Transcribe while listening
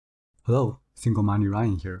Hello, Single Money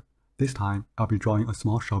Ryan here. This time, I'll be drawing a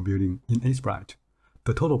small shell building in Aseprite.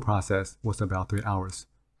 The total process was about 3 hours,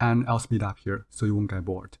 and I'll speed up here so you won't get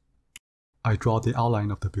bored. I draw the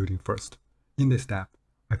outline of the building first. In this step,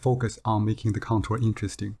 I focus on making the contour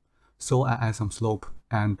interesting, so I add some slope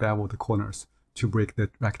and bevel the corners to break the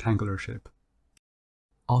rectangular shape.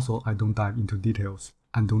 Also, I don't dive into details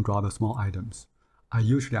and don't draw the small items. I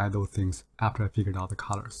usually add those things after I figured out the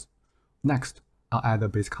colors. Next, I'll add the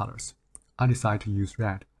base colors. I decide to use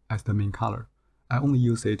red as the main color. I only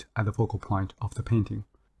use it at the focal point of the painting,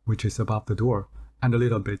 which is above the door and a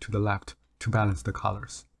little bit to the left to balance the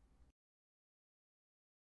colors.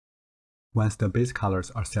 Once the base colors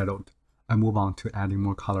are settled, I move on to adding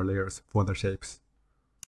more color layers for the shapes.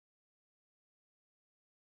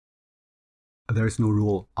 There is no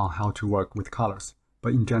rule on how to work with colors,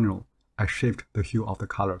 but in general, I shift the hue of the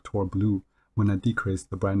color toward blue when I decrease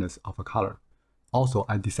the brightness of a color. Also,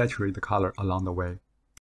 I desaturate the color along the way.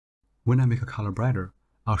 When I make a color brighter,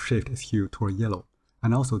 I'll shift its hue toward yellow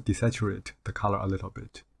and also desaturate the color a little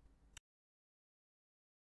bit.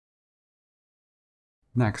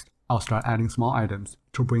 Next, I'll start adding small items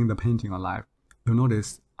to bring the painting alive. You'll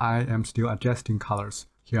notice I am still adjusting colors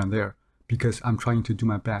here and there because I'm trying to do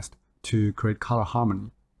my best to create color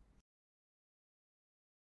harmony.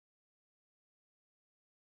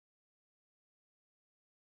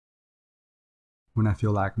 When I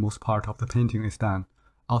feel like most part of the painting is done,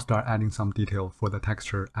 I'll start adding some detail for the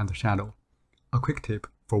texture and the shadow. A quick tip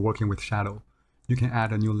for working with shadow: you can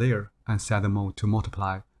add a new layer and set the mode to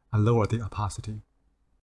multiply and lower the opacity.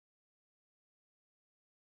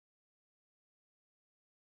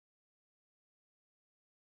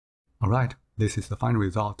 Alright, this is the final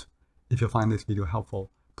result. If you find this video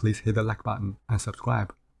helpful, please hit the like button and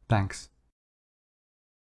subscribe. Thanks.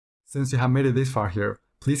 Since you have made it this far here,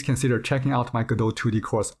 please consider checking out my Godot 2D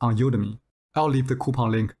course on Udemy. I'll leave the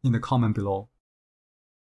coupon link in the comment below.